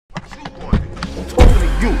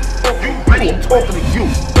you. I'm talking to you.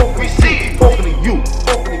 We see it. Talking to you.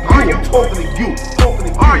 Are you talking to you?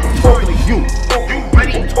 Are you talking to you? You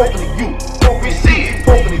ready? I'm talking to you. We see it.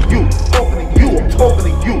 Talking to you. I'm talking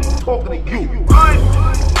to you. Talking to you. Run.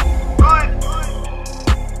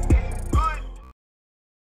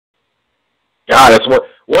 God, that's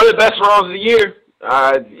one of the best rounds of the year.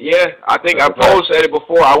 Yeah, I think I said it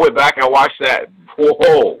before. I went back and watched that.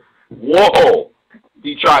 Whoa.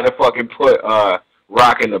 He tried to fucking put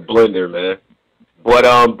Rock in the blender, man. But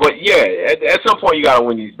yeah, at some point you gotta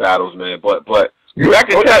win these battles, man. But back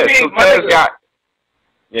to Tez. So Tez got.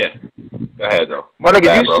 Yeah. Go ahead though. My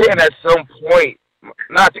nigga, you saying at some point.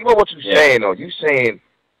 Nah, think about what you're saying though. You saying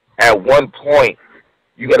at one point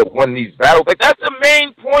you gotta win these battles. Like that's the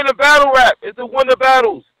main point of battle rap, is to win the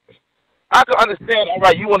battles. I can understand, all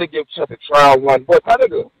right, you want to give Chuck a trial run, but my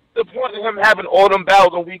nigga, the point of him having all them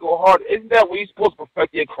battles on We Go Hard, isn't that where he's supposed to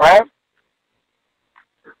perfect your craft?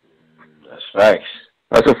 That's facts.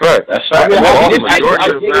 That's a fact. That's facts. He's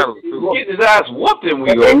getting his ass whooped in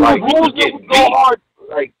We Go Hard. He was getting beat.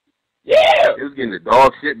 Like, yeah. He was getting the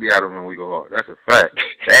dog shit beat out of him when We Go Hard. That's a fact.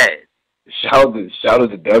 Bad. Shout out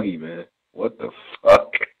to Dougie, man. What the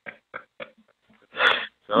fuck?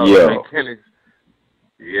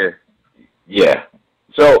 Yeah. Yeah.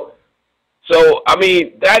 So I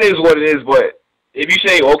mean, that is what it is, but if you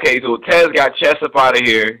say, okay, so Tez got Chess up out of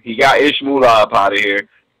here, he got Ishmullah up out of here,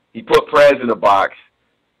 he put Prez in the box,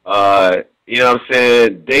 you know what I'm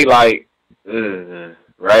saying, Daylight,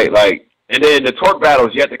 right? Like, and then the Torque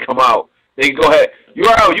battles yet to come out. They can go ahead, you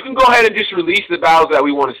can go ahead and just release the battles that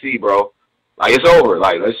we want to see, bro. Like, it's over.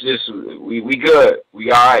 Like, let's just, we good.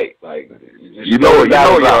 We all right. Like, you know what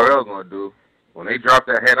URL's going to do. When they drop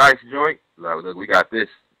that Head Ice joint, like, look, we got this.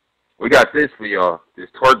 We got this for y'all. This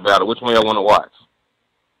Torque battle. Which one y'all want to watch?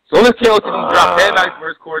 So let's tell them drop Head Ice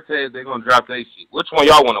versus Cortez. They're going to drop their shit. Which one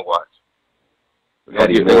y'all want to watch? They're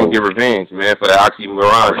going to get revenge, man, for the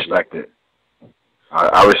Oxxxymiron. I respect it.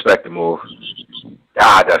 I respect the move.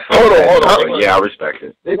 God, that's so hold on. Yeah, I respect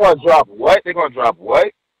it. They're going to drop what? They're going to drop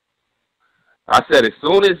what? I said as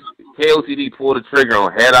soon as KOTD pull the trigger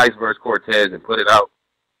on Head Ice versus Cortez and put it out,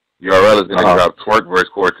 URL is going to drop Twerk versus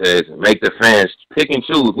Cortez and make the fans pick and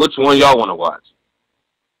choose which one y'all want to watch.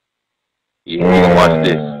 Yeah, you going to watch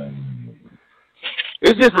this.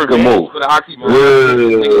 It's just a good move for the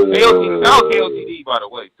Oxxxymiron. KOTD, by the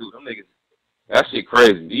way, too. Them niggas, that shit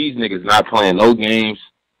crazy. These niggas not playing no games.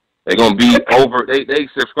 They're going to be over. They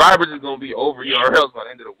subscribers is going to be over URLs by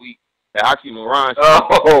the end of the week. That Oxxxymiron.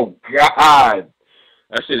 Oh, God.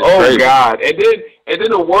 That shit is crazy. God. And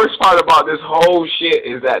then the worst part about this whole shit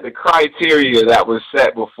is that the criteria that was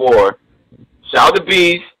set before, shout out to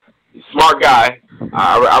Bees, he's a smart guy.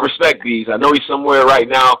 I respect Bees. I know he's somewhere right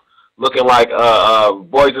now looking like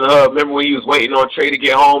Boys in the Hub. Remember when he was waiting on Trey to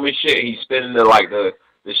get home and shit? He's spinning the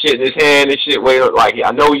shit in his hand and shit.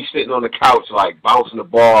 I know he's sitting on the couch like bouncing the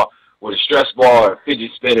ball with a stress ball or a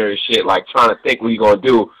fidget spinner and shit, like trying to think what he's going to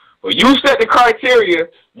do. But you set the criteria.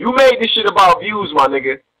 You made this shit about views, my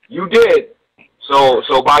nigga. You did. So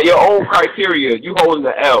by your own criteria, you holding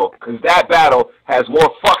the L, because that battle has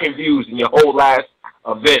more fucking views than your whole last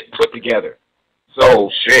event put together.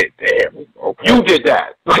 So shit, damn. Okay. You did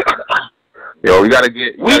that. Yo, we gotta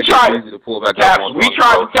get. We tried to pull back Caps, up we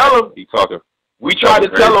tried to tell him. He talking. We tried to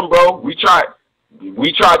tell him, bro. We tried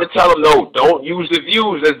to tell him, no, don't use the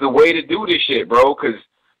views as the way to do this shit, bro. Because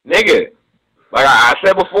nigga. Like I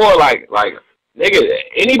said before, like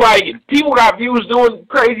nigga, people got views doing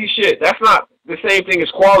crazy shit. That's not the same thing as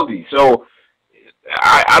quality. So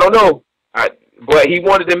I don't know, but he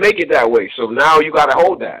wanted to make it that way. So now you got to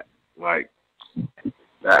hold that. Like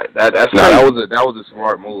that's that was a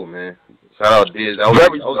smart move, man. Shout out Diz. That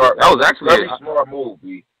was actually very smart move,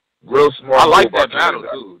 B. Real smart. I like that battle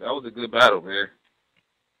too. That was a good battle, man.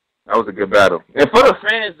 That was a good battle. And for the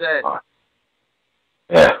fans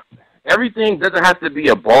that everything doesn't have to be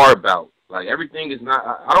a bar bout. Like, everything is not...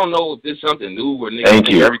 I don't know if this is something new where niggas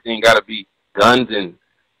think everything got to be guns and...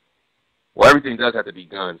 Well, everything does have to be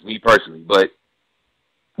guns, me personally. But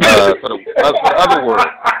for the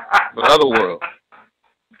other world,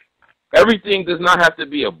 everything does not have to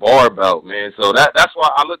be a bar bout, man. So that's why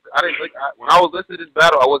when I was listening to this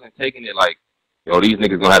battle, I wasn't taking it like, yo, these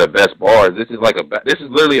niggas gonna have the best bars. This is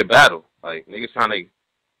literally a battle. Like, niggas trying to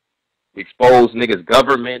expose niggas'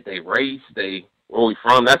 government, they race, where we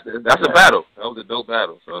from. That's a battle. That was a dope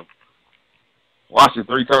battle. So watched it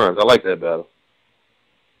 3 times. I like that battle.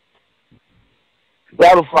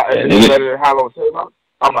 Battle fight is it better than Hollow and Taylor?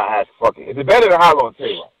 I'm not asking fucking. Is it better than Hollow and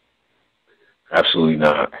Taylor? Absolutely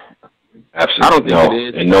not. Absolutely I don't think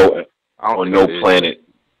it is. And on no planet.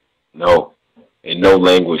 No. and no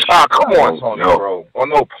language. Ah, come on, Tony, bro. On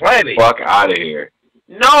no planet. Fuck out of here.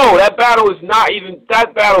 No, that battle is not even.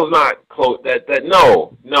 That battle is not close.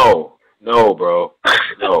 No, bro.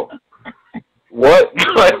 No. What?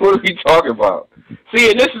 Like, what are we talking about? See,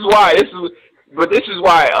 and this is why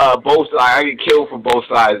both I get killed from both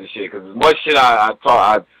sides of shit. Because as much shit I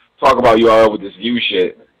talk about URL with this view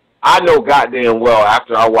shit, I know goddamn well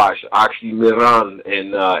after I watch Oxxxymiron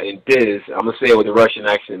and Diz, I'm gonna say it with the Russian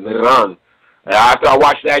accent, Miran. After I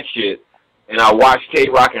watch that shit and I watch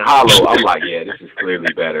K-Rock and Hollow, I'm like, yeah, this is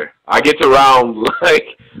clearly better. I get to round like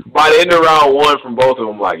by the end of round 1 from both of them,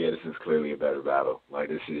 I'm like, yeah, this is clearly a better battle. Like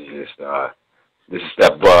this is just this is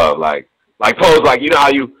step above. Like pose like you know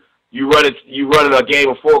how you run a game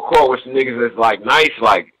of full court with some niggas that's like nice,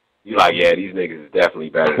 like you like, yeah, these niggas is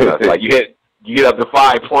definitely better than us. Like you get up to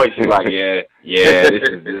 5 points, you're like, yeah,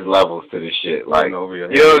 there's levels to this shit. Like, you know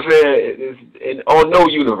what I'm saying? On no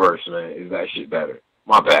universe, man, is that shit better.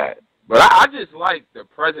 My bad. But I just like the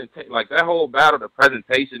presentation, like that whole battle, the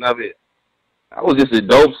presentation of it. That was just a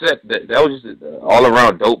dope set. That was just an all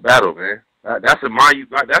around dope battle, man. That's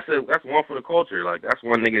one for the culture. Like that's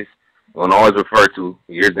one niggas gonna always refer to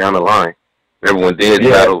years down the line. Remember when Diz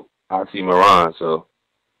battled Oxxxymiron? So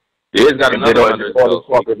Diz got another under his belt.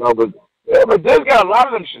 Yeah, but Diz got a lot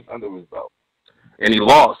of them shit under his belt. And he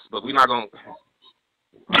lost, but we're not gonna.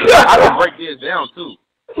 I can break Diz down too.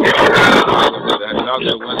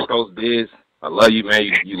 That West Coast Diz, I love you, man.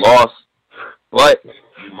 You lost, but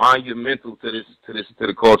you mind your mental to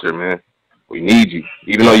the culture, man. We need you.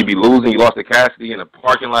 Even though you be losing, you lost to Cassidy in a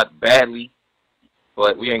parking lot badly.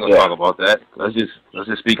 But we ain't gonna talk about that. Let's just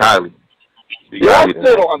speak highly. I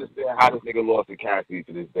still don't understand how this nigga lost to Cassidy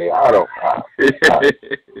to this day. I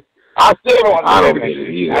still don't understand. I don't get it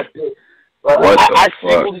either. I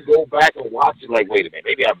secretly go back and watch it like, wait a minute,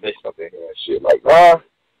 maybe I missed something here and shit. Like,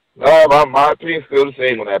 no, my opinion's still the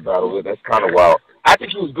same on that battle. That's kind of wild. I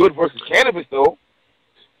think he was good versus Cannabis, though.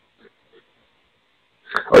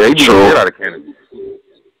 Oh, yeah, he beat the shit out of Cannabis.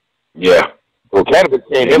 Yeah. Well, Cannabis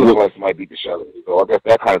came in looking like somebody beat the shit out of him. So I guess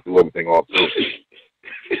that kind of threw everything off, too.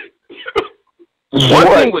 One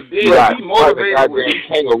thing with Diz, he motivated with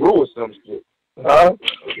kangaroo or some shit. Huh?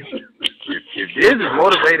 If Diz is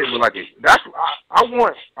motivated with like that's I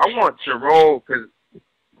want Charron, because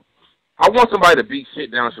I want somebody to beat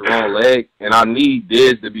shit down Charron's leg, and I need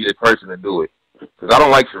Diz to be the person to do it, because I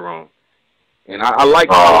don't like Charron, and I like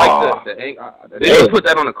the angle. They didn't put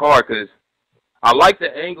that on the card because I like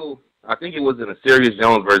the angle. I think it was in a Serius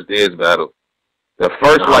Jones versus Diz battle. The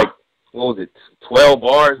first what was it, 12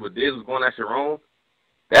 bars where Diz was going at Charron.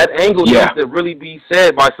 That angle needs to really be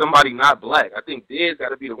said by somebody not black. I think Diz got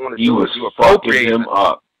to be the one to do it. He was fucking him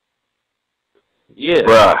up. Yeah.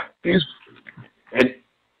 Bruh. And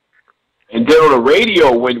then on the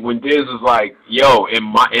radio, when Diz was like, yo,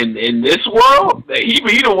 in this world, he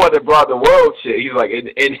the one that brought the world shit. He's like,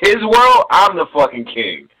 in his world, I'm the fucking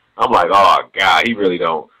king. I'm like, oh, God, he really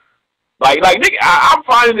don't. Like, nigga, I'm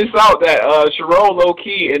finding this out that Charron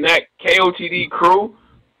low-key and that KOTD crew,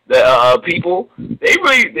 the people, they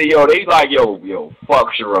like, yo,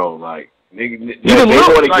 fuck Charron. Like, nigga, they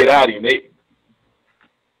want to get out of him.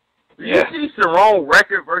 You see Charron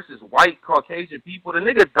record versus white Caucasian people, the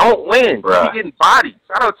nigga don't win. He getting bodied.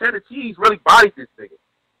 Shout out Cheddar Cheese, really bodied this nigga.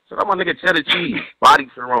 Shout out my nigga Cheddar Cheese,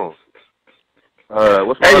 bodied Charron.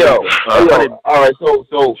 What's my all right,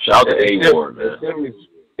 so shout out to A-Ward, man.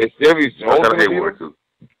 It's Serius Jones.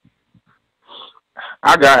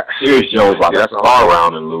 I got Serius Jones about to fall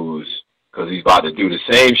around and lose because he's about to do the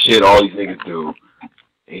same shit all these niggas do.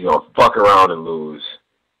 He's gonna fuck around and lose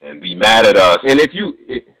and be mad at us. And if you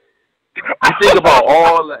think about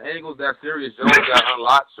all the angles that Serius Jones got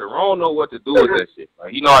unlocked, Charron know what to do with that shit.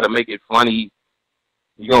 Like, he know how to make it funny.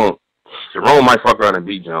 Charron might fuck around and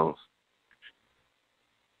beat Jones.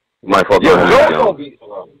 He might fuck around and beat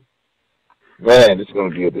Jones. Man, this is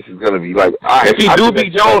gonna be like. If he do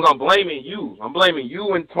beat Jones, I'm blaming you. I'm blaming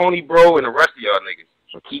you and Tony Bro and the rest of y'all niggas.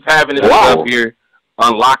 So keep having this up here,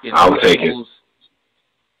 unlocking all the angles.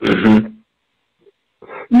 You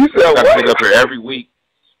said what? I up here every week,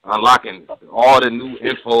 unlocking all the new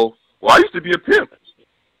info. Well, I used to be a pimp.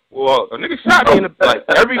 Well, a nigga shot me in the like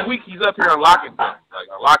every week. He's up here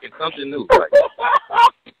unlocking something new. Like.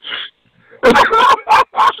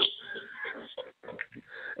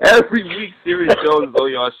 Every week, Serius Jones is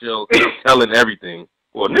on y'all show telling everything.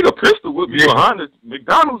 Well, nigga, pistol would be behind the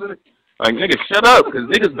McDonald's. And like, nigga, shut up, because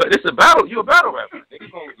niggas, it's a battle. You a battle rapper.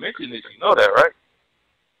 Niggas gonna mention this. You know that, right?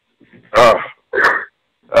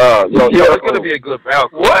 It's gonna be a good battle.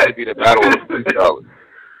 What? It's gonna be the battle of $3.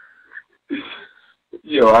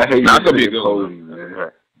 Yo, I hate it's gonna be a good one. It's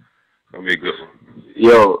gonna be a good one.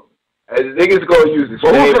 Yo, niggas gonna use the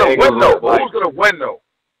But same who's gonna win though? like, Who's gonna win though?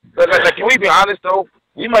 Like, can we be honest though?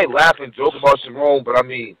 We might laugh and joke about Charron, but I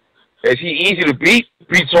mean, is he easy to beat?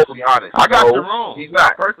 Be totally honest. I got No, Charron. He's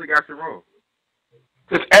not. I personally got Charron.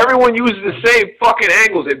 because everyone uses the same fucking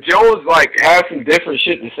angles. If Jones like has some different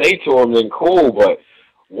shit to say to him, then cool. But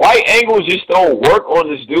white angles just don't work on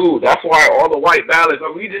this dude. That's why all the white ballots.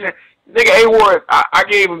 I mean, nigga A-Ward, I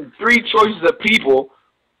gave him 3 choices of people,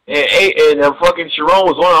 and fucking Charron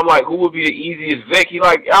was on. I'm like, who would be the easiest Vic? He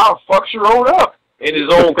like, I'll fuck Charron up in his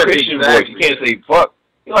own Christian voice. He can't say fuck.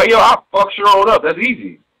 He like, yo, I'll fuck Charron up. That's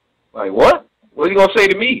easy. Like, what? What are you gonna say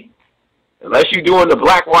to me? Unless you doing the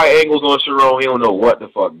black-white angles on Charron, he don't know what the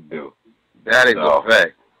fuck to do. That is a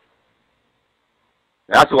fact.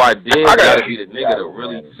 That's why I gotta be the nigga to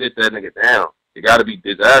really sit that nigga down. You gotta be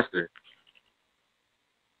Dizaster.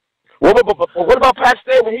 What about Pat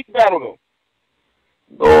Stay when he battled him?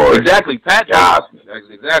 Lord. Exactly, Pat. God.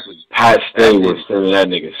 Exactly. Pat Stay was sending that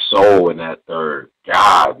nigga soul in that third.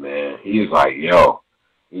 God, man. He's like, yo.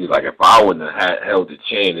 He's like, if I wouldn't have held the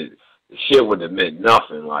chain, the shit wouldn't have meant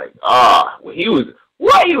nothing. Like, when he was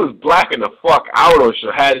blacking the fuck out on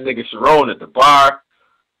had a nigga Charron at the bar,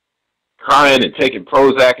 crying and taking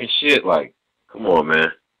Prozac and shit. Like, come on,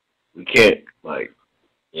 man. We can't, like,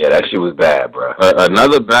 yeah, that shit was bad, bro.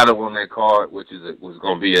 Another battle on that card, which was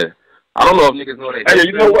going to be I don't know if niggas know that. Hey,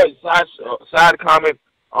 you know what? Side comment.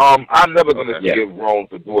 I'm never going to forgive Rome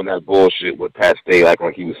for doing that bullshit with Pat Stay acting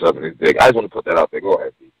like he was sucking his dick. I just want to put that out there. Go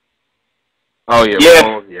ahead, Pete. Oh, yeah. Yeah.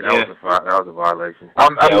 That was a violation.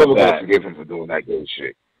 I'm never going to forgive him for doing that good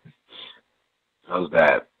shit. That was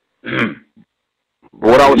bad. But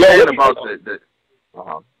what I was saying about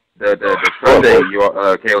the Sunday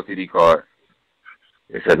KOTD card,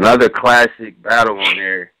 it's another classic battle on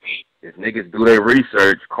there. If niggas do their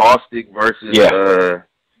research, Caustic versus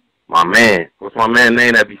my man. What's my man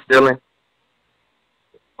name that be stealing?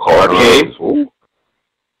 Arcane.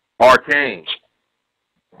 Arcane.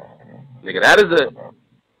 Nigga, that is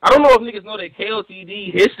I don't know if niggas know that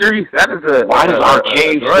KOTD history. That is why does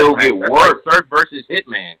Arcane still get work? Surf versus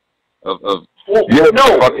Hitman. Because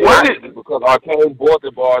Arcane bought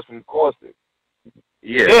the bars from Caustic.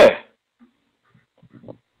 Yeah.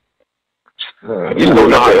 You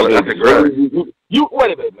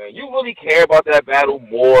wait a minute, man. You really care about that battle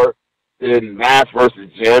more than Math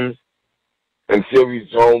versus Jimz and Serius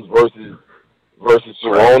Jones versus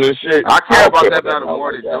Charron and shit? I care about that battle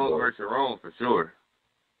more than Jones versus Charron for sure.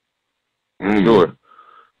 Sure.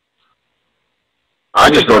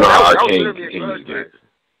 I just don't know how Arcane continues that.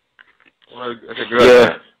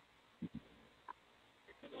 Yeah.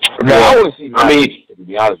 Man, I want to see Math, to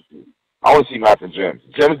be honest with you. I want to see Math and Jimz.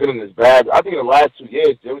 Jimz been in this bad. I think in the last 2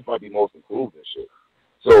 years, Jimz might be most improved and shit.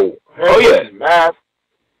 So, Math,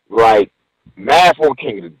 like, Math on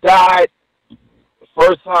King of the Dot, the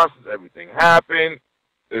first time since everything happened.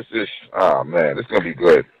 This is, man, this is going to be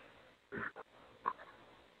good.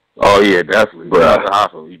 Oh, yeah, definitely. But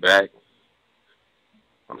Hoffa, he back.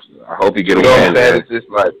 I hope he get a win. It's just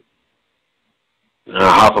like,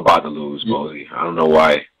 Hoffa about to lose, Mosey. I don't know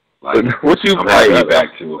why. Like, I'm happy he's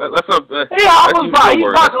back too. He's about to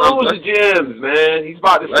lose to Jimz, man. He's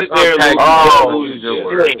about to sit there and lose to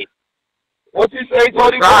Jimz. What you say,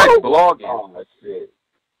 Tony? Blogging. Oh, shit.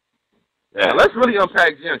 Yeah, let's really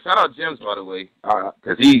unpack Jimz. Shout out Jimz, by the way,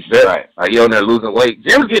 because he's he on there losing weight.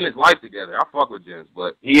 Jimz getting his life together. I fuck with Jimz,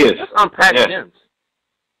 but he is. Let's unpack Jimz.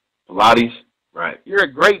 Pilates, right? You're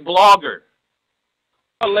a great blogger.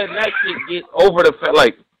 Y'all letting that shit get over the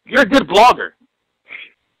like. You're a good blogger.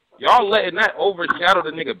 Y'all letting that overshadow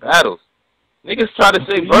the nigga battles. Niggas try to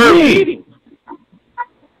say Verb eating.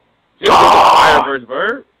 Fire versus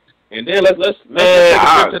Verb. And then let's take a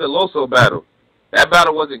trip to the Loso battle. That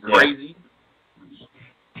battle wasn't crazy.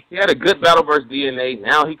 He had a good battle versus DNA.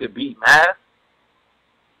 Now he could beat Math.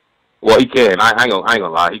 Well, he can. I ain't gonna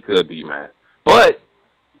lie. He could beat Math. But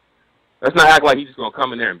let's not act like he's just gonna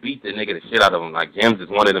come in there and beat the nigga the shit out of him like Jimz is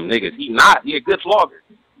one of them niggas. He not. He a good blogger.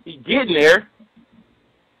 He getting there.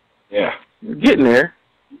 Yeah. You're getting there.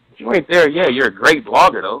 If you ain't there, you're a great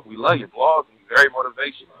blogger, though. We love your blogs. He's very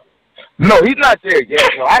motivational. No, he's not there yet.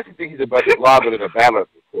 No, I actually think he's a better blogger than a battler,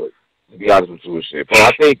 to be honest with you and shit. But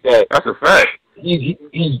I think that's a fact. He's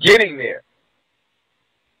getting there.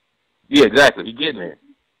 Yeah, exactly. He's getting there.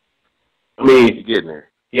 I mean, he's getting there.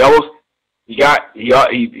 He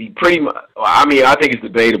pretty much, I mean, I think it's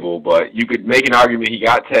debatable, but you could make an argument he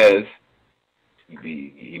got Tez.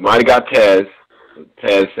 He might have got Tez.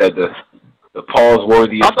 Tez said the Paul's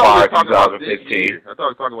worthy of fire 2015. I thought we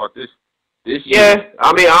were talking about this. this year. Yeah,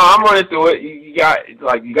 I mean, I'm running through it. You got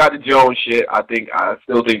the Jones shit. I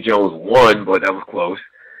still think Jones won, but that was close.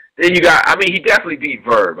 Then you got, I mean, he definitely beat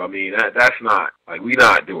Verb. I mean, that's not, like, we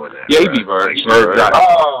not doing that. Yeah, he beat Verb. Like,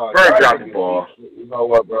 Verb dropped the ball. You know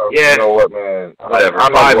what, bro? Yeah. You know what, man? Whatever.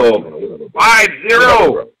 5-0.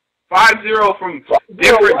 5-0. 5-0 from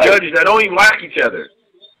different judges that don't even like each other.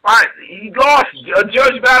 He lost a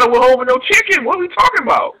judge battle with Hoffa No Chicken. What are we talking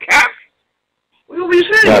about? Cap? What are we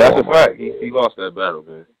saying? Yeah, that's a fact. He lost that battle,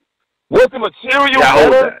 man. What's the material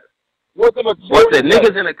better? What's the material? What the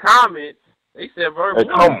niggas in the comments, they said Verb. Hey,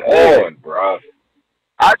 come on, bro.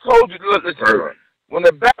 I told you, listen, when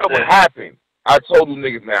the battle would happen, I told you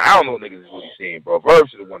niggas, man, I don't know what niggas is really seeing, bro. Verb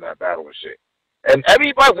should have won that battle and shit. And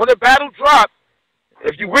everybody, when the battle dropped,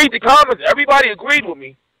 if you read the comments, everybody agreed with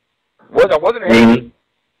me. I wasn't hating.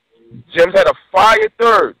 Jimz had a fire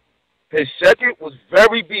third. His second was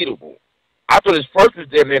very beatable. I thought his first was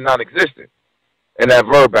damn near non-existent. And that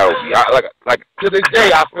Verb battle, like to this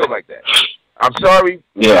day, I feel like that. I'm sorry.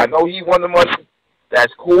 Yeah. I know he won the money.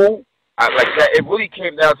 That's cool. Like that. It really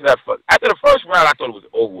came down to that. After the first round, I thought it was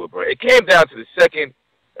over with, bro. It came down to the second,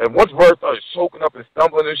 and once Verb started choking up and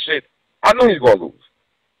stumbling and shit, I knew he was gonna lose.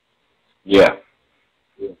 Yeah.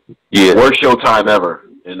 Yeah. Worst showtime ever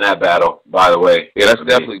in that battle, by the way. Yeah, that's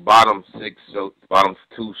definitely bottom 2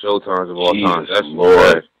 showtimes of all time. That's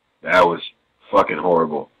Lord. That was fucking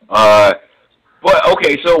horrible. But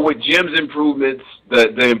okay, so with Jim's improvements,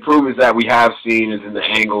 the improvements that we have seen is in the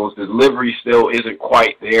angles. The delivery still isn't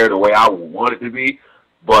quite there the way I would want it to be,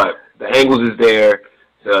 but the angles is there.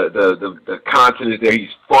 The content is there. He's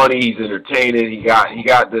funny. He's entertaining. He got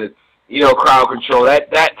the crowd control.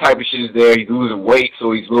 That type of shit is there. He's losing weight,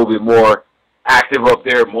 so he's a little bit more active up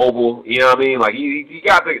there, mobile. You know what I mean? Like he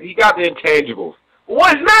got the intangibles. But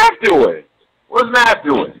what is Math doing? What is Math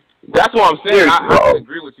doing? That's what I'm saying. I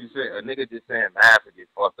agree with you saying. A nigga just saying Math and get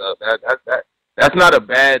fucked up. That's not a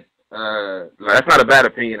bad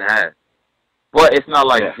opinion to have. But it's not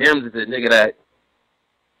like Jimz is a nigga that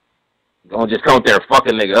gonna just come up there and fuck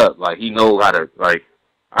a nigga up. Like he knows how to like.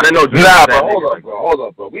 I didn't know. Nah, but hold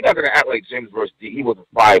up, bro. We're not gonna act like Jimz versus D. He was a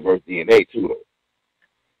 5 versus DNA too,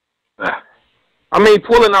 though. I mean,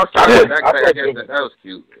 pulling out that was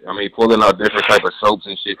cute. I mean, pulling out different type of soaps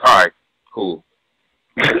and shit. All right, cool.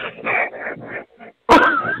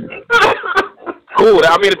 Cool.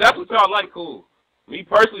 I mean, if that's what y'all like, cool. Me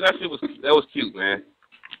personally, that was cute, man.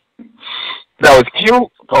 That was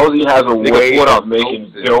cute. Posey has a way of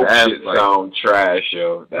making dope shit sound trash,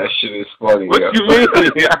 yo. That shit is funny. What you mean?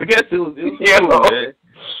 I guess it was cool, man.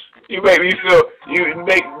 You make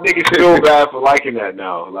niggas feel bad for liking that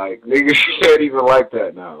now. Like niggas can't even like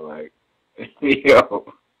that now. Like, yo.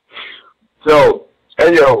 So.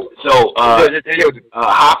 Hey, yo. So,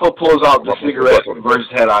 Hoffa pulls out the cigarette versus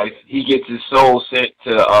Head Ice. He gets his soul sent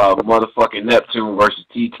to motherfucking Neptune versus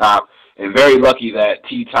T-Top. And very lucky that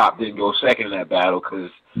T-Top didn't go second in that battle because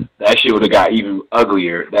that shit would have got even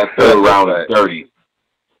uglier. That third round was dirty.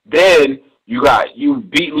 Then you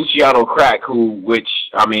beat Luciano Crack,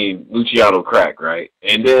 Luciano Crack, right?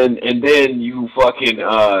 And then you fucking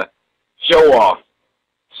Show Off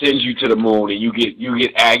sends you to the moon, and you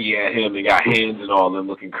get Aggie at him and got hands and all them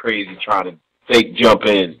looking crazy trying to fake jump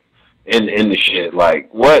in the shit. Like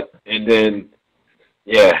what? And then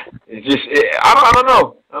it's just I don't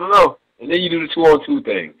know. And then you do the 2-on-2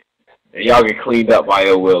 thing, and y'all get cleaned up by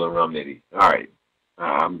Ill Will and Rum Nitty. All right.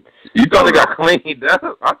 You thought they got cleaned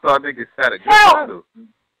up? I thought niggas had a good battle.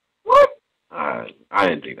 What? I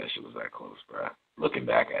didn't think that shit was that close, bro. Looking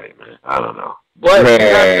back at it, man, I don't know. But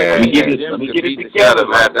let me get it together,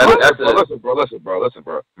 man. Listen,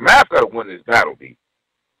 bro. Math got to win this battle, B.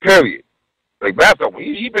 Period. Like Math got to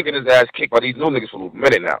win. He been getting his ass kicked by these new niggas for a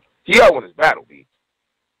minute now. He got to win this battle, B.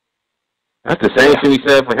 That's the same thing we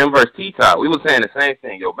said for him versus T-Top. We were saying the same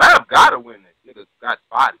thing. Yo, Math got to win this. Nigga got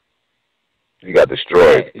spotted. He got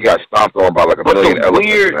destroyed. He got stomped on by like a million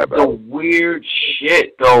elephants. The weird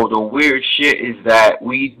shit is that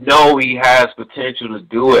we know he has potential to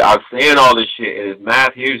do it. I'm saying all this shit, and his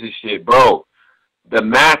Math hears this shit, bro. The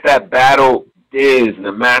Math that battled Diz,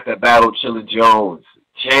 the Math that battled Chilla Jones,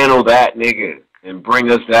 channel that nigga and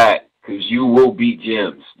bring us that, because you will beat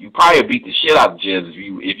Jimz. You probably beat the shit out of Jimz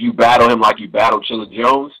if you battle him like you battled Chilla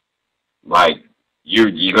Jones. Like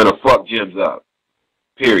you're gonna fuck Jimz up.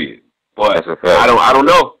 Period. But I don't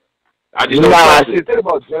know. I just the thing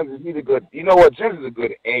about Jimz is he's a good. You know what? Jimz is a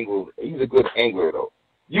good angle. He's a good angler though.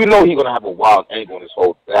 You know he's gonna have a wild angle on this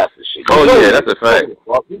whole Dizaster shit. That's a fact.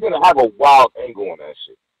 He's gonna have a wild angle on that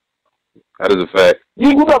shit. That is a fact.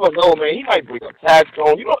 You never know, man. He might bring a tag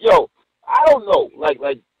zone. I don't know. Like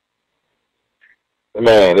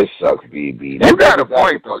Man, this sucks, BB. You got a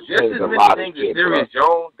point, though. Just as many things as Serius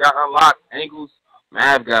Jones got unlocked angles,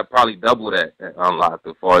 Mav got probably double that unlocked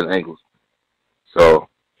as far as angles. So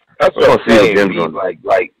that's what I'm saying.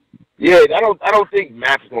 Yeah, I don't think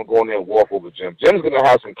Mav is gonna go in there and walk over Jimz. Jim's gonna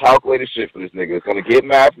have some calculated shit for this nigga. It's gonna get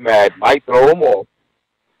Mav mad, might throw him off.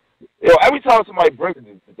 Yo, every time somebody brings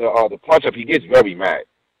the punch up, he gets very mad.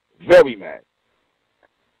 Very mad.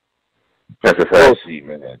 That's a fact. We'll see,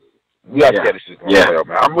 man. We got to get this shit going on,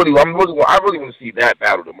 man. I really want to see that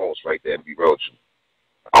battle the most right there, to be real with you.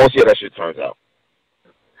 I want to see how that shit turns out.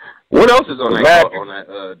 What else is on that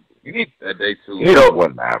day two? You know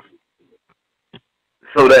what, man.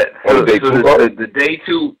 So the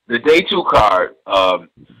day two card.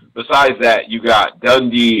 Besides that, you got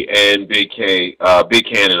Dundee and Big Cannon.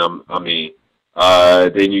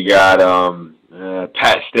 Then you got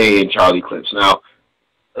Pat Stay and Charlie Clips. Now,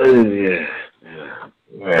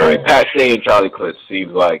 Pat Stay and Charlie Clips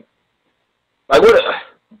seems like what?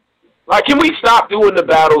 Like, can we stop doing the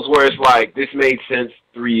battles where it's like this made sense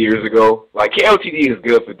 3 years ago? Like, KLTD is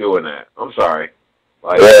good for doing that. I'm sorry.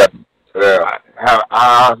 Like, I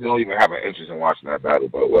don't even have an interest in watching that battle,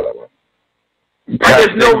 but whatever.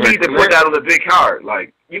 There's no need to put that on the big card.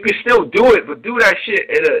 Like, you can still do it, but do that shit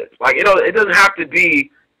it doesn't have to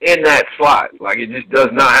be in that slot. Like, it just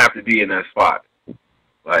does not have to be in that spot.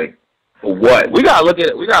 Like, for what? We gotta look at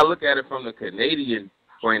it from the Canadian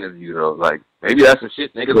point of view, though. Like, maybe that's some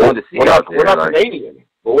shit niggas want to see out there. We're not Canadian.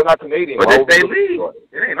 But we're not Canadian. But it's their league.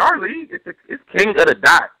 It ain't our league. It's King of the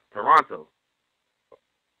Dot, Toronto.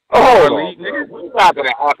 League, niggas. We're not gonna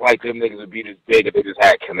act like them niggas would be this big if they just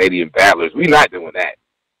had Canadian battlers. We're not doing that.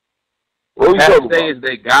 Pat Stay is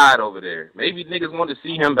their god over there. Maybe niggas want to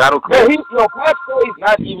see him battle Chris. Pat Stay's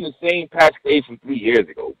not even the same Pat Stay from 3 years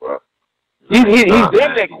ago, bro. He's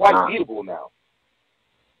damn near quite beatable now.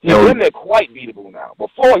 He's damn near quite beatable now.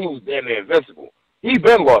 Before he was damn near invincible. He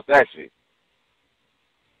been lost that shit.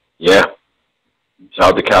 Yeah.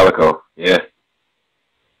 Shout out to Calico. Yeah.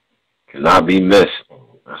 Cannot be missed.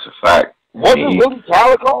 That's a fact. Was it really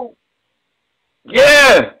Calico?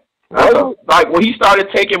 Yeah. Like, when he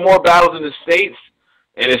started taking more battles in the States,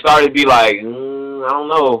 and it started to be like, I don't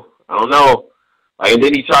know. Like, and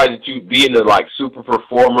then he tried to be in the, like, super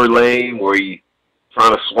performer lane where he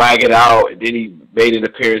trying to swag it out, and then he made an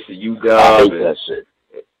appearance at UW. I hate that shit.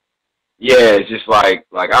 Yeah, it's just like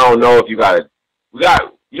I don't know if we gotta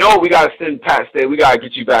send Pat Stay. We gotta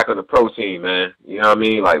get you back on the pro team, man. You know what I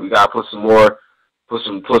mean? Like, we gotta put some more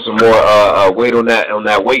weight on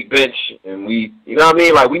that weight bench, and you know what I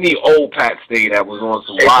mean? Like, we need old Pat Stay that was on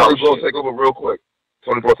some wild shit. Tony Bro, take over real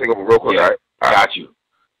quick. Yeah, all right?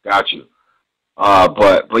 Got you.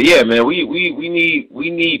 But yeah, man, we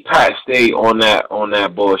need Pat Stay on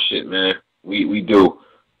that bullshit, man. We do.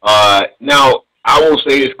 Now, I will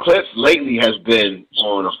say this, Clips lately has been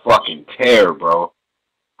on a fucking tear, bro.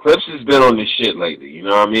 Clips has been on this shit lately, you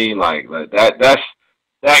know what I mean? Like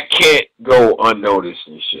that can't go unnoticed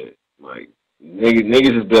and shit. Like,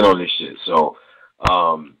 niggas has been on this shit. So,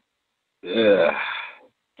 God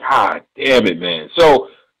damn it, man. So,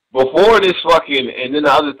 before this fucking, and then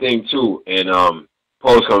the other thing too, and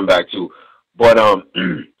Poe's coming back too, but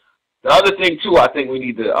the other thing too, I think we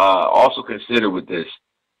need to also consider with this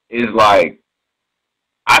is, like,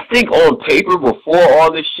 I think on paper before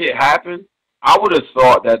all this shit happened, I would have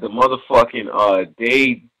thought that the motherfucking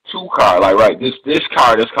day 2 card, like, right, this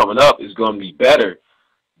card that's coming up is going to be better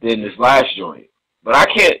than this last joint. But I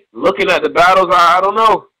can't, looking at the battles, I don't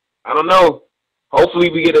know.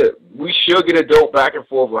 Hopefully we should get a dope back and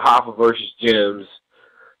forth with Hoffa versus Jimz.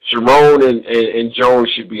 Charron and Jones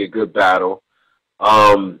should be a good battle.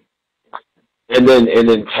 And then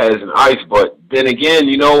Tez and Ice. But then again,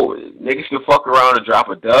 you know, niggas can fuck around and drop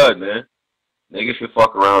a dud, man. I'm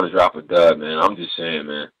just saying,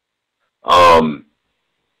 man.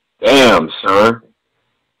 Damn, son.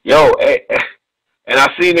 Yo, and I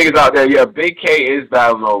see niggas out there. Yeah, Big K is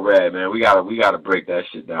battling on Red, man. We gotta break that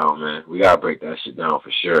shit down, man. We gotta break that shit down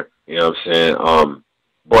for sure. You know what I'm saying?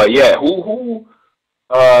 But yeah, the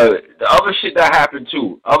other shit that happened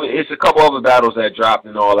too. It's a couple other battles that dropped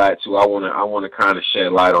and all that too. I wanna kind of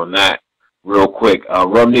shed light on that real quick.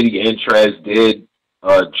 Rum Nitty and Trez did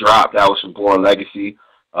drop. That was from Born Legacy,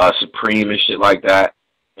 Supreme and shit like that.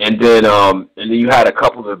 And then you had a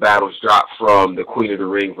couple of the battles drop from the Queen of the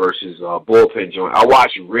Ring versus Bullpen joint. I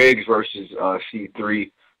watched Riggs versus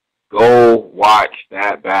C3. Go watch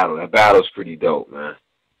that battle. That battle's pretty dope, man.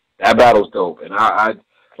 That battle's dope. And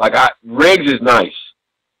Riggs is nice.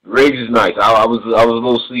 I was a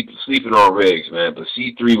little sleeping on Riggs, man. But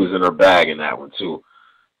C3 was in her bag in that one too.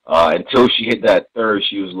 Until she hit that third,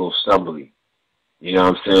 she was a little stumbly. You know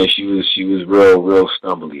what I'm saying? She was real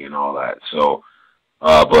stumbly and all that. So,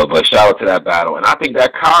 but shout out to that battle. And I think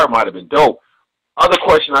that card might have been dope. Other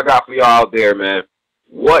question I got for y'all out there, man.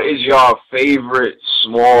 What is y'all favorite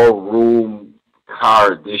small room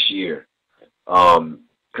card this year?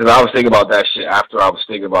 Because I was thinking about that shit after I was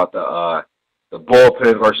thinking about the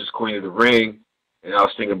Bullpen versus Queen of the Ring, and I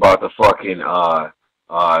was thinking about the fucking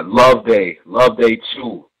Love Day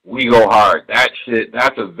 2. We Go Hard. That shit,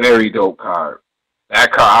 that's a very dope card.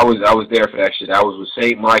 That card, I was there for that shit. That was with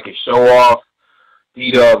Saint Mike and Show Off,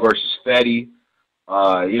 D-Dub versus Fetty.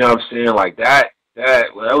 You know what I'm saying? Like that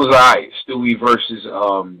was alright. Stewie versus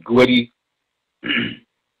Gwitty.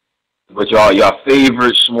 But y'all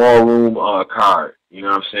favorite small room card. You know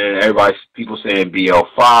what I'm saying? People saying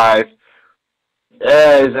BL5.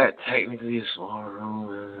 Is that technically a small room?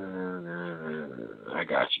 I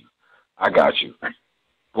got you.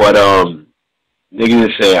 But niggas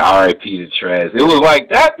is saying RIP to Trez. It was like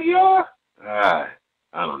that, DR? I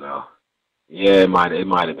don't know. Yeah, it might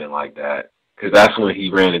have been like that. Because that's when he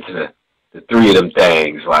ran into the three of them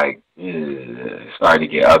things. Like, it started to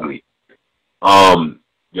get ugly. Love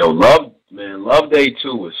Day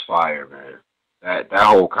 2 was fire, man. That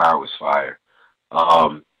whole card was fire.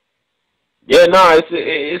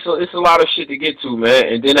 It's a lot of shit to get to, man.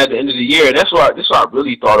 And then at the end of the year, and this what I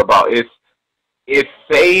really thought about. If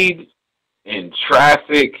Fade and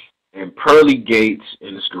Traffic and Pearly Gates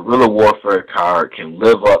and this Guerrilla Warfare card can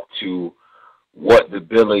live up to what the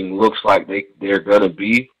billing looks like they're gonna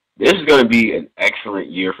be, this is gonna be an excellent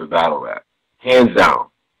year for battle rap, hands down.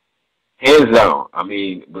 I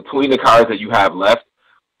mean, between the cards that you have left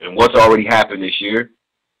and what's already happened this year,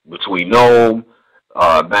 between Gnome,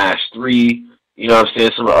 Mass 3, you know what I'm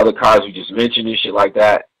saying, some of the other cards we just mentioned and shit like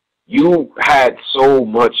that, you had so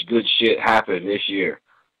much good shit happen this year.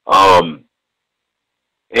 And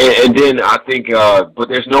then I think, but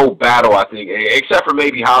there's no battle, I think, except for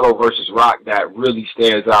maybe Hollow versus Rock, that really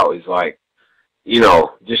stands out is like,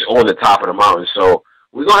 just on the top of the mountain. So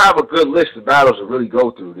we're going to have a good list of battles to really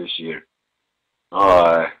go through this year.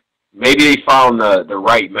 Maybe they found the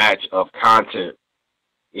right match of content,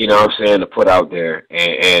 you know what I'm saying, to put out there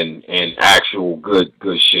and actual good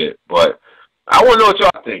shit. But I want to know what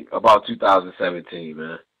y'all think about 2017,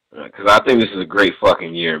 man. Because I think this is a great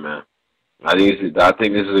fucking year, man. I think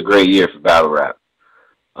this is a great year for battle rap.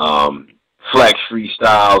 Flex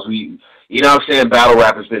freestyles, you know what I'm saying? Battle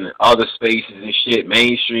rap has been in other spaces and shit,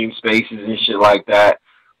 mainstream spaces and shit like that.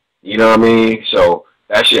 You know what I mean? So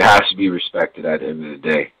that shit has to be respected at the end of the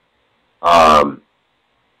day. I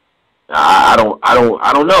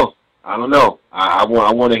don't know. I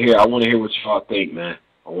want to hear what y'all think, man.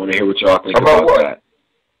 I want to hear what y'all think about that.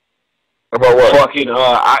 About what? Fucking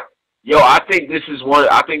I think this is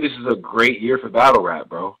a great year for battle rap,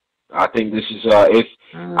 bro. I think this is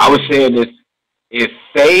I was saying if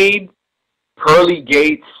Fade, Pearly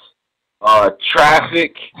Gates,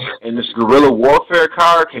 Traffic, and this Guerrilla Warfare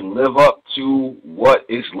card can live up to what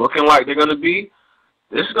it's looking like they're gonna be,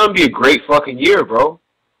 this is gonna be a great fucking year, bro.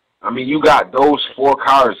 I mean, you got those 4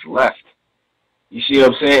 cards left. You see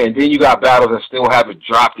what I'm saying? And then you got battles that still haven't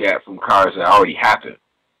dropped yet from cards that already happened.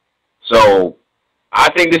 So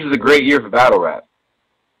I think this is a great year for battle rap.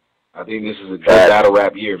 I think this is a good battle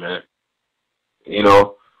rap year, man. You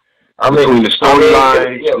know, between the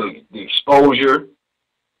storyline, the exposure.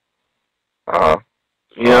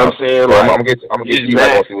 You know what I'm saying? Like, I'm gonna get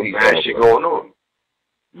T-Mac. See what he's mad shit going on.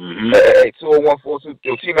 Mm-hmm. Hey, 20142.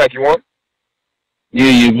 Yo, T-Mac, you on?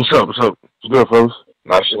 Yeah. What's up? What's good, fellas?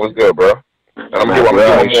 Nah, shit, what's good, bro? And I'm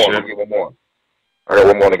gonna get one more. I got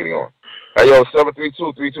one more nigga to get on. Hey, yo,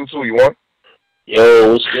 732-322, you on?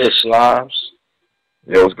 Yo, what's good, Slimes?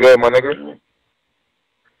 Yo, what's good, my nigga?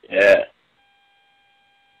 Yeah.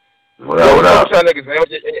 What up? Niggas, man.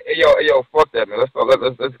 Hey, yo, fuck that, man.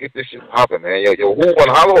 Let's get this shit popping, man. Yo, who won,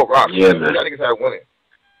 Hollow or Rock? Yeah, man. Y'all niggas had winning.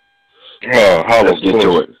 Hollow. Let's get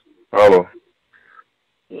to it. Hollow.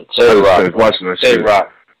 Rock. Watching that shit. Rock.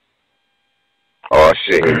 Oh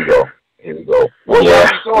shit, here we go. What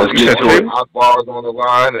let's get to it. Hot bars on the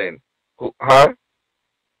line and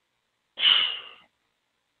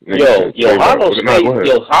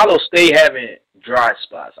Hollow stay having dry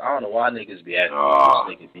spots. I don't know why niggas be acting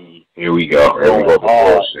like this nigga be. Here we go. Every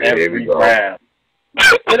round.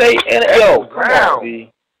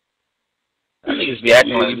 Round. That niggas be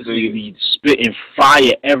acting like this nigga be spitting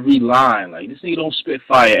fire every line. Like, this nigga don't spit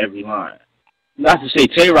fire every line. Not to say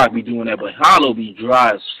Tay-Rock be doing that, but Hollow be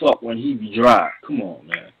dry as fuck when he be dry. Come on,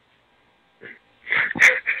 man.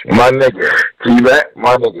 My nigga. T-Mac,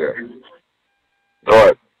 my nigga. Go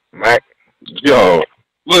ahead, Mac. Yo,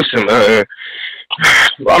 listen,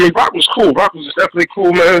 I mean, Rock was cool. Rock was definitely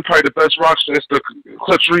cool, man. Probably the best Rock since the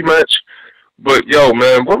Clips rematch. But, yo,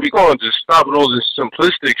 man, when we going to just stop with all this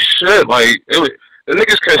simplistic shit? Like, the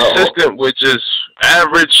nigga's consistent with just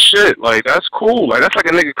average shit. Like, that's cool. Like, that's like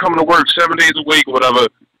a nigga coming to work 7 days a week or whatever,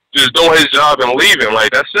 just doing his job and leaving.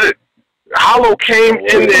 Like, that's it. Hollow came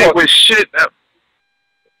in there with shit that,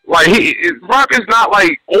 like, Rock is not,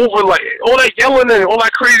 like, over, like, all that yelling and all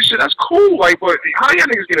that crazy shit, that's cool. Like, but how y'all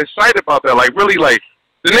niggas get excited about that? Like, really, like,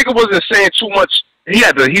 the nigga wasn't saying too much. He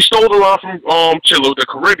stole the line from Chillo, the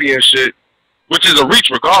Caribbean shit, which is a reach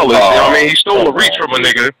regardless. You know what I mean? He stole a reach from a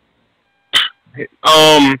nigga.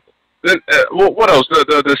 Then, what else?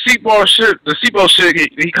 The seatbelt shit. The seatbelt shit.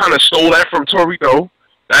 He kind of stole that from Torito.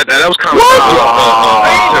 That was kind of.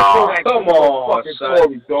 Come on, This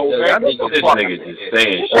nigga just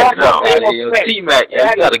saying shit now. T-Mac, you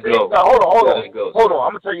gotta go. Hold on.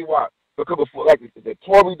 I'm gonna tell you why. Because before, like the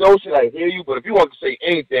Torito shit, I hear you. But if you want to say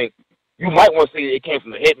anything, you might want to say it came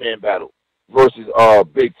from the Hitman battle versus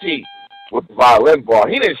Big T with the violin bar.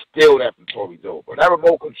 He didn't steal that from Torito, but that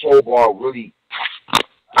remote control bar really.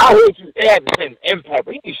 I heard you. It had the same impact,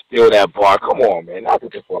 but he didn't steal that bar. Come on, man. Knock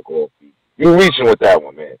it the fuck off. You reaching with that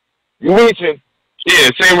one, man. You reaching. Yeah,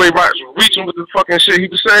 same way Rock reaching with the fucking shit he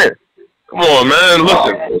was saying. Come on, man.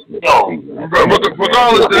 Listen.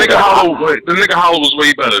 Regardless, the nigga Hollow was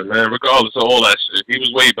way better, man. Regardless of all that shit. He was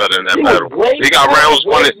way better in that battle. He got rounds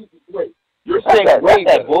won it. You're saying that's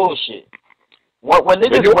that bullshit. When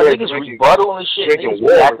niggas rebuttal and shit, niggas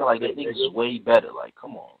be acting like that niggas is way better. Like,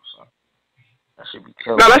 come on, son. That should be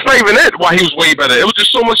killed. No, that's not even it, why he was way better. It was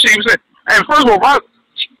just so much shit he was saying. And first of all, Rock,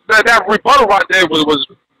 that rebuttal right there was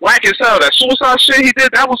whack as hell. That suicide shit he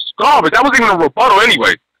did, that was garbage. That wasn't even a rebuttal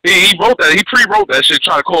anyway. He wrote that. He pre-wrote that shit,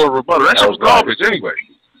 trying to call it a rebuttal. That shit was garbage anyway.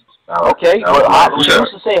 Okay, but who's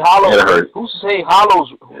to say Hollow? Who's to say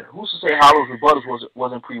Hollow's rebuttals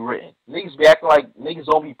wasn't pre-written? Niggas be acting like niggas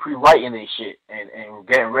don't be pre-writing this shit and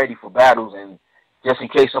getting ready for battles and just in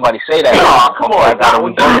case somebody say that. Come on, I got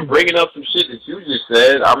bringing up some shit that you just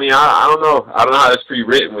said. I mean, I don't know. I don't know how that's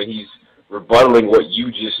pre-written when he's rebuttaling what you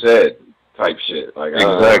just said, type shit. Like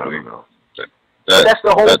exactly. I don't know. That's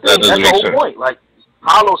the whole thing. That's the whole point. Like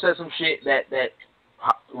Hollow said some shit that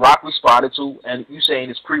Rock responded to, and you saying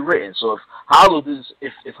it's pre-written. So if Hollow did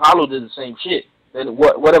the same shit, then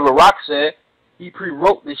whatever Rock said, he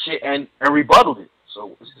pre-wrote this shit and rebutted it.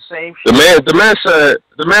 So it's the same shit. The man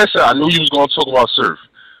said, I knew you was gonna talk about Surf.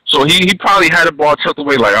 So he probably had a bar tucked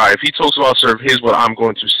away. Like, all right, if he talks about Surf, here's what I'm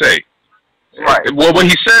going to say. Right. Well, what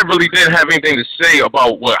he said really didn't have anything to say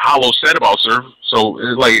about what Hollow said about Surf. So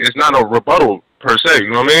it's not a rebuttal per se. You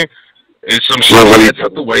know what I mean? It's some shit really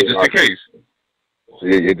tucked away just in case. So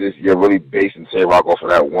you're really basing Tay Rock off of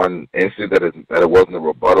that one incident that it wasn't a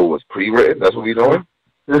rebuttal, was pre-written. That's what we're doing.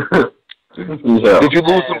 Yeah. Did you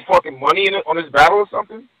lose some fucking money on this battle or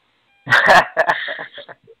something? I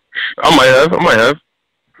might have.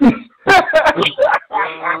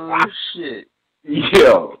 Oh shit.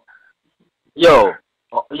 Yo.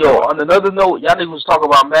 On another note, y'all niggas was talking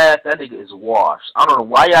about Math. That nigga is washed. I don't know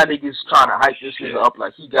why y'all niggas trying to hype this nigga up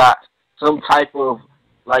like he got some type of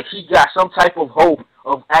hope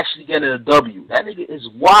of actually getting a W. That nigga is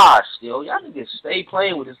washed, yo. Y'all niggas stay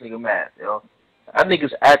playing with this nigga Math, yo. Y'all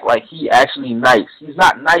niggas act like he actually nice. He's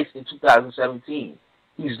not nice in 2017.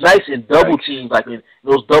 He's nice in double teams, like in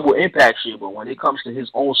those double impact shit, but when it comes to his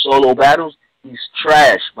own solo battles, he's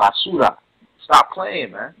trash. Basura. Stop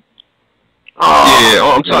playing, man.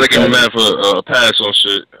 I'm trying to give Math a pass on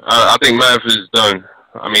shit. I think Math is done.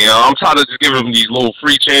 I mean, I'm tired of just giving him these little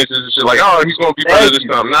free chances and shit. Like, oh, he's gonna be better this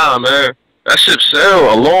time. Nah, man, that shit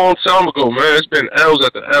sailed a long time ago, man. It's been L's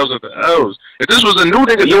after L's after L's. If this was a new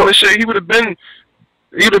nigga doing this shit, he would have been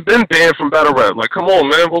banned from battle rap. Like, come on,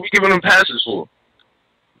 man, what we giving him passes for?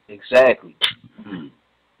 Exactly. Too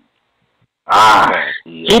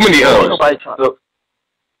many L's.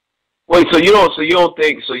 Wait, so you don't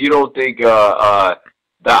think the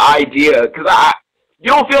idea, because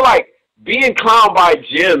you don't feel like being clowned by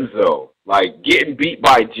Jimz though, like getting beat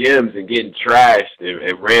by Jimz and getting trashed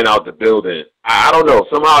and ran out the building. I don't know.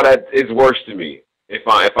 Somehow that is worse to me if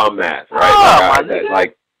I'm Math,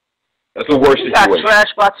 right? That's a worse situation. He got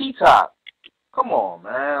trashed by T-Top. Come on,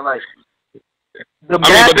 man. Like but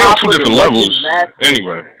they're on two different levels.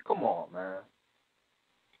 Anyway. Come on, man.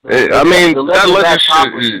 I mean, that legend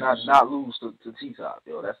shit is not lose to T-Top,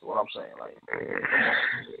 yo. That's what I'm saying. Like,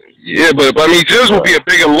 yeah, but I mean, Jimz will be a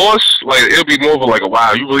bigger loss. Like, it'll be more of like a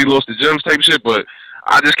wow, you really lost to Jimz type shit. But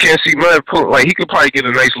I just can't see man like he could probably get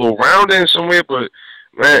a nice little round in somewhere. But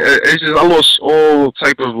man, it's just I lost all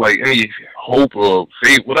type of like any hope or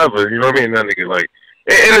faith, whatever. You know what I mean? That nigga, like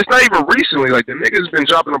And it's not even recently. Like, the nigga's been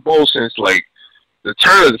dropping the ball since, like, the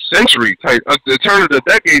turn of the century type, the turn of the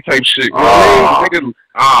decade type shit. You know what I mean? Nigga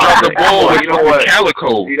dropped the ball with fucking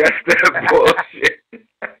Calico. See, that's that bullshit.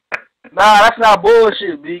 Nah, that's not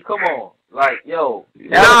bullshit, B. Come on. Like, yo.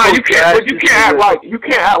 Nah, you can't. But you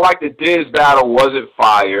can't act like the Diz battle wasn't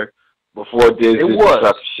fire before Diz did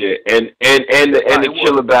such shit, and the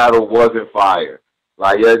Chiller battle wasn't fire.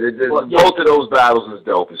 Like, both of those battles is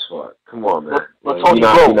dope as fuck. Come on, man. But Tony,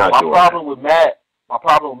 bro, my problem with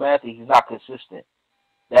Matt is he's not consistent.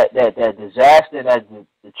 That Dizaster,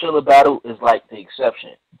 the Chiller battle is like the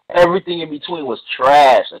exception. Everything in between was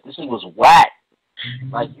trash. Like, this thing was whack.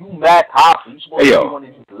 Like, you Matt Hoffa, you supposed to be one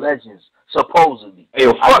of these legends, supposedly. Hey,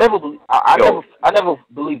 yo, I never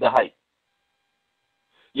believed the hype.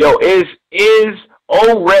 Yo, is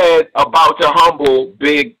O-Red about to humble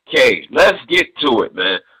Big K? Let's get to it,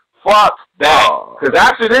 man. Fuck that. Cause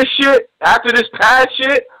after this past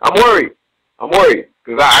shit, I'm worried.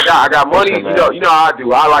 Cause I got money. You know how I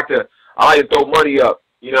do. I like to throw money up.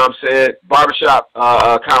 You know what I'm saying? Barbershop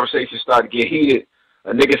conversations start to get heated.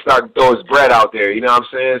 A nigga start to throw his bread out there. You know what I'm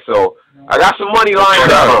saying? So I got some money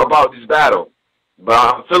lined up about this battle, but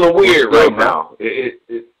I'm feeling weird right now.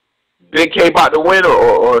 Big K about to win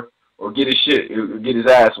or get his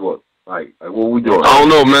ass whooped. Like what we doing? I don't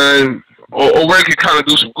know, man. O-Red can kind of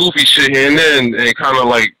do some goofy shit here and then, and kind of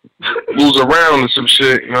like lose around and some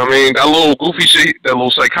shit. You know what I mean? That little goofy shit, that little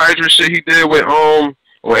psychiatrist shit he did with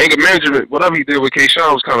or anger management, whatever he did with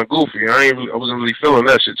K-Shine was kind of goofy. I wasn't really feeling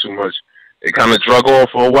that shit too much. It kind of drug on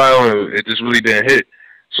for a while, and it just really didn't hit.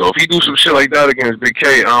 So if he do some shit like that against Big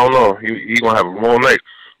K, I don't know. He gonna have a long night.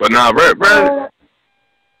 But nah, Red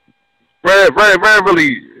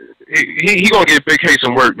really, he gonna give Big K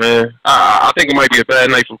some work, man. I think it might be a bad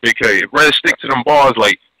night for Big K. If Red stick to them bars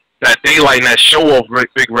like that daylight and that show off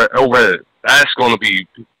Big Red, that's gonna be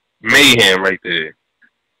mayhem right there.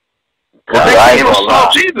 But Big K don't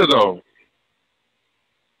slouch either, though.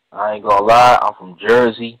 I ain't gonna lie, I'm from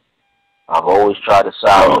Jersey. I've always tried to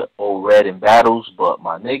side with O-Red in battles, but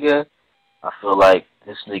my nigga, I feel like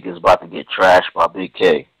this nigga is about to get trashed by Big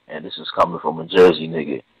K, and this is coming from a Jersey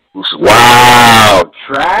nigga. Wow,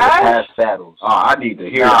 trash battles. Oh, I need to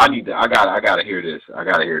hear. I gotta hear this.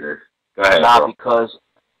 Go ahead. Nah, because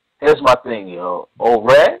here's my thing, yo.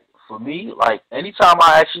 O-Red, for me, like anytime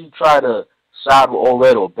I actually try to side with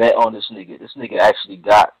O-Red or bet on this nigga actually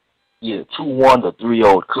got either 2-1 or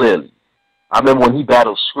 3-0 clearly. I remember when he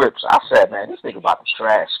battled Scripps, I said, man, this nigga about to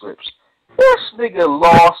trash Scripps. This nigga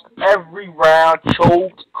lost every round,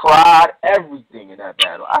 choked, cried, everything in that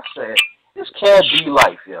battle. I said, this can't be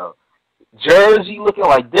life, yo. Jersey looking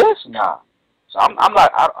like this? Nah. So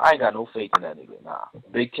I ain't got no faith in that nigga, nah.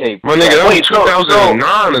 Big K. My nigga, that was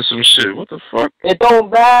 2009 or some shit. What the fuck? It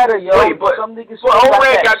don't matter, yo. Wait, but some niggas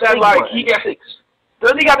O-Red got that like,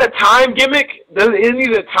 doesn't he got the time gimmick? Isn't he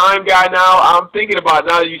the time guy now? I'm thinking about it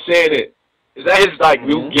now that you're saying it. Is that his like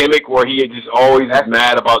new gimmick where he just always is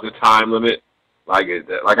mad about the time limit? I hate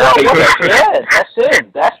that. Yeah, that's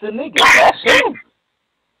him. That's the nigga. That's him.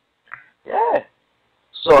 Yeah.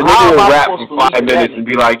 So the nigga will rap for 5 minutes and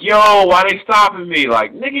be like, "Yo, why they stopping me?"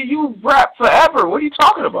 Like, nigga, you rap forever. What are you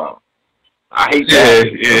talking about? I hate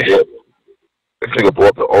that. Yeah. This nigga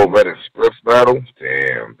brought the O-Red and Scripps battle.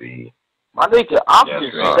 Damn, B. My nigga, I'm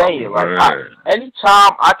just saying, like,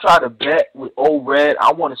 anytime I try to bet with O-Red,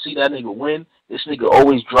 I want to see that nigga win. This nigga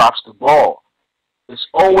always drops the ball. It's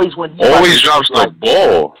always when he drops the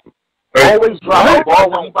ball. Always drops the ball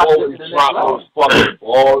when he about to get to the next level. Fucking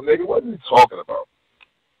ball, nigga. What are you talking about?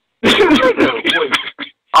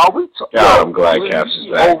 I'm glad Caps is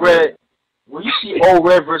back. When you see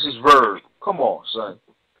O-Red versus Verb, come on, son.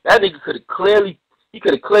 That nigga could have clearly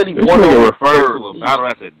won over referred to a battle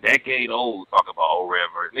that's a decade old. Talk about O-Red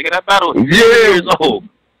versus nigga. That battle is 2 years old.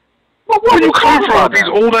 But where you come from with these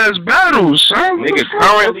old ass battles, son? Nigga,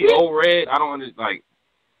 currently O-Red, I don't get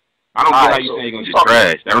how you say you're gonna get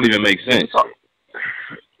trash. That don't even make sense.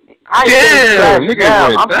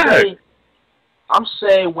 I'm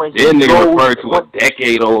saying when he nigga referred to a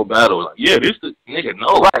decade old battle. Like, yeah, this the nigga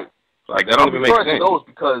no. Right. Like that don't even make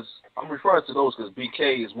sense. I'm referring to those because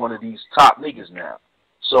BK is one of these top niggas now.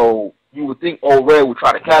 So you would think O-Red would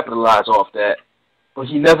try to capitalize off that, but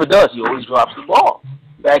he never does. He always drops the ball.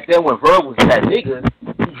 Back then when Verb was that nigga,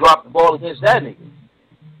 he dropped the ball against that nigga.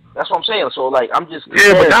 That's what I'm saying. So, like, I'm just...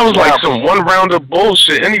 Yeah, but that was like some one-rounder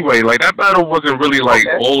bullshit anyway. Like, that battle wasn't really like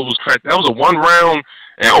all it was cracked. That was a one round,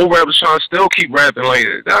 and O-Red was trying to still keep rapping. Like,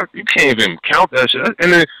 that, you can't even count that shit.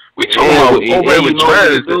 And then we talking about O-Red with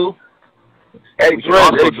Trez.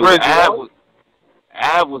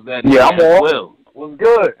 Av was that nigga as well. was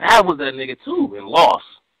good. That was that nigga too and lost.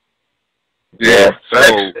 Yeah,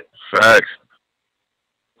 facts.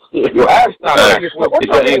 Yo, Av stopped.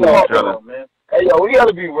 Man. Hey, yo, we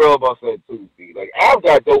gotta be real about something too, B. Like, Av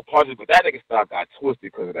got dope punches, but that nigga stock got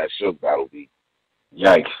twisted because of that Shook battle, B.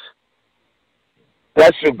 Yikes.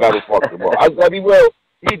 That Shook battle fucked him up. I gotta be real.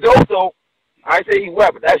 He dope though. I say he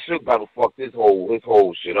whack, but that Shook battle fucked his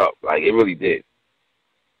whole shit up. Like, it really did.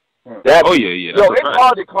 That, yeah. Yo, it's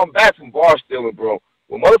hard to come back from bar stealing, bro.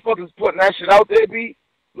 When motherfuckers putting that shit out there, B,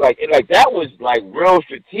 like that was like real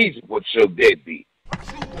strategic what Shook did, B.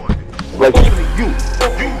 Like, talking to you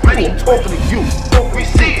ready? Talking to you. We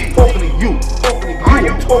see it. Talking to you. Are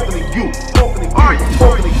you talking to you? Are you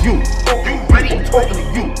talking to you?